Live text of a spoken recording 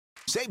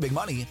Save big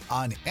money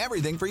on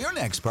everything for your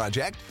next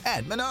project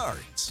at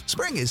Menards.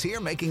 Spring is here,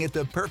 making it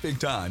the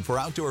perfect time for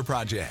outdoor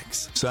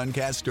projects.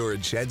 Suncast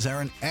storage sheds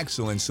are an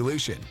excellent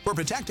solution for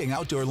protecting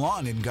outdoor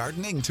lawn and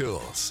gardening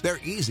tools. They're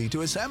easy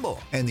to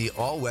assemble, and the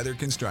all-weather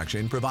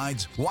construction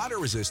provides water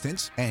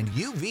resistance and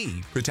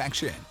UV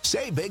protection.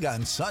 Save big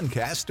on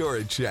Suncast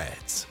storage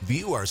sheds.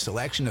 View our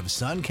selection of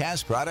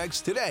Suncast products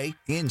today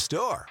in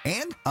store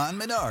and on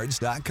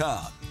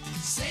Menards.com.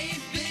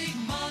 Save big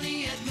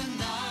money at Menards.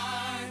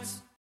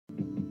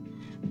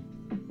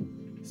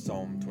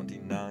 Psalm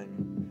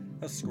 29.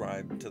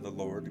 Ascribe to the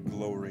Lord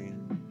glory.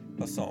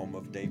 A psalm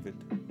of David.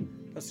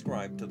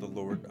 Ascribe to the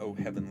Lord, O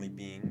heavenly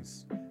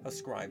beings.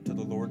 Ascribe to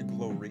the Lord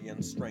glory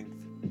and strength.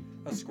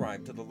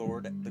 Ascribe to the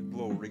Lord the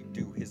glory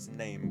due his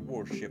name.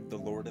 Worship the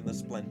Lord in the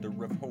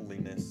splendor of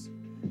holiness.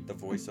 The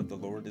voice of the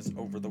Lord is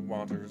over the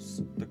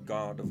waters. The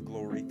God of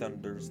glory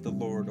thunders. The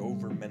Lord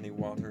over many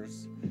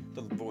waters.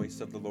 The voice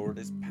of the Lord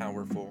is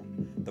powerful.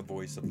 The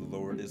voice of the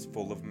Lord is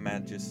full of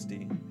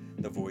majesty.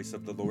 The voice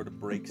of the Lord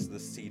breaks the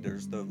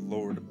cedars. The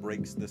Lord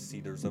breaks the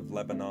cedars of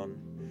Lebanon.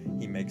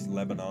 He makes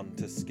Lebanon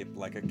to skip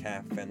like a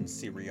calf and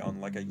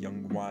Sirion like a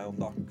young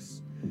wild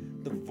ox.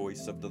 The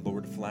voice of the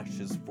Lord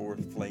flashes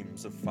forth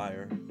flames of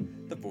fire.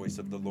 The voice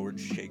of the Lord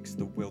shakes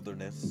the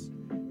wilderness.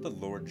 The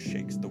Lord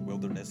shakes the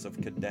wilderness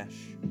of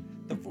Kadesh.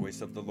 The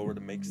voice of the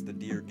Lord makes the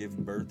deer give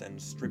birth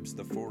and strips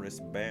the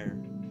forest bare.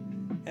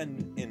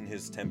 And in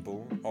his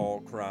temple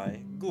all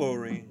cry,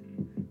 Glory!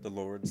 The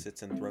Lord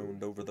sits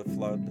enthroned over the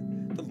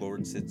flood. The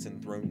Lord sits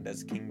enthroned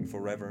as king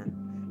forever.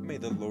 May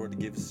the Lord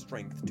give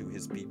strength to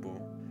his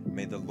people.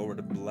 May the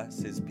Lord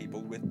bless his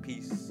people with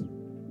peace.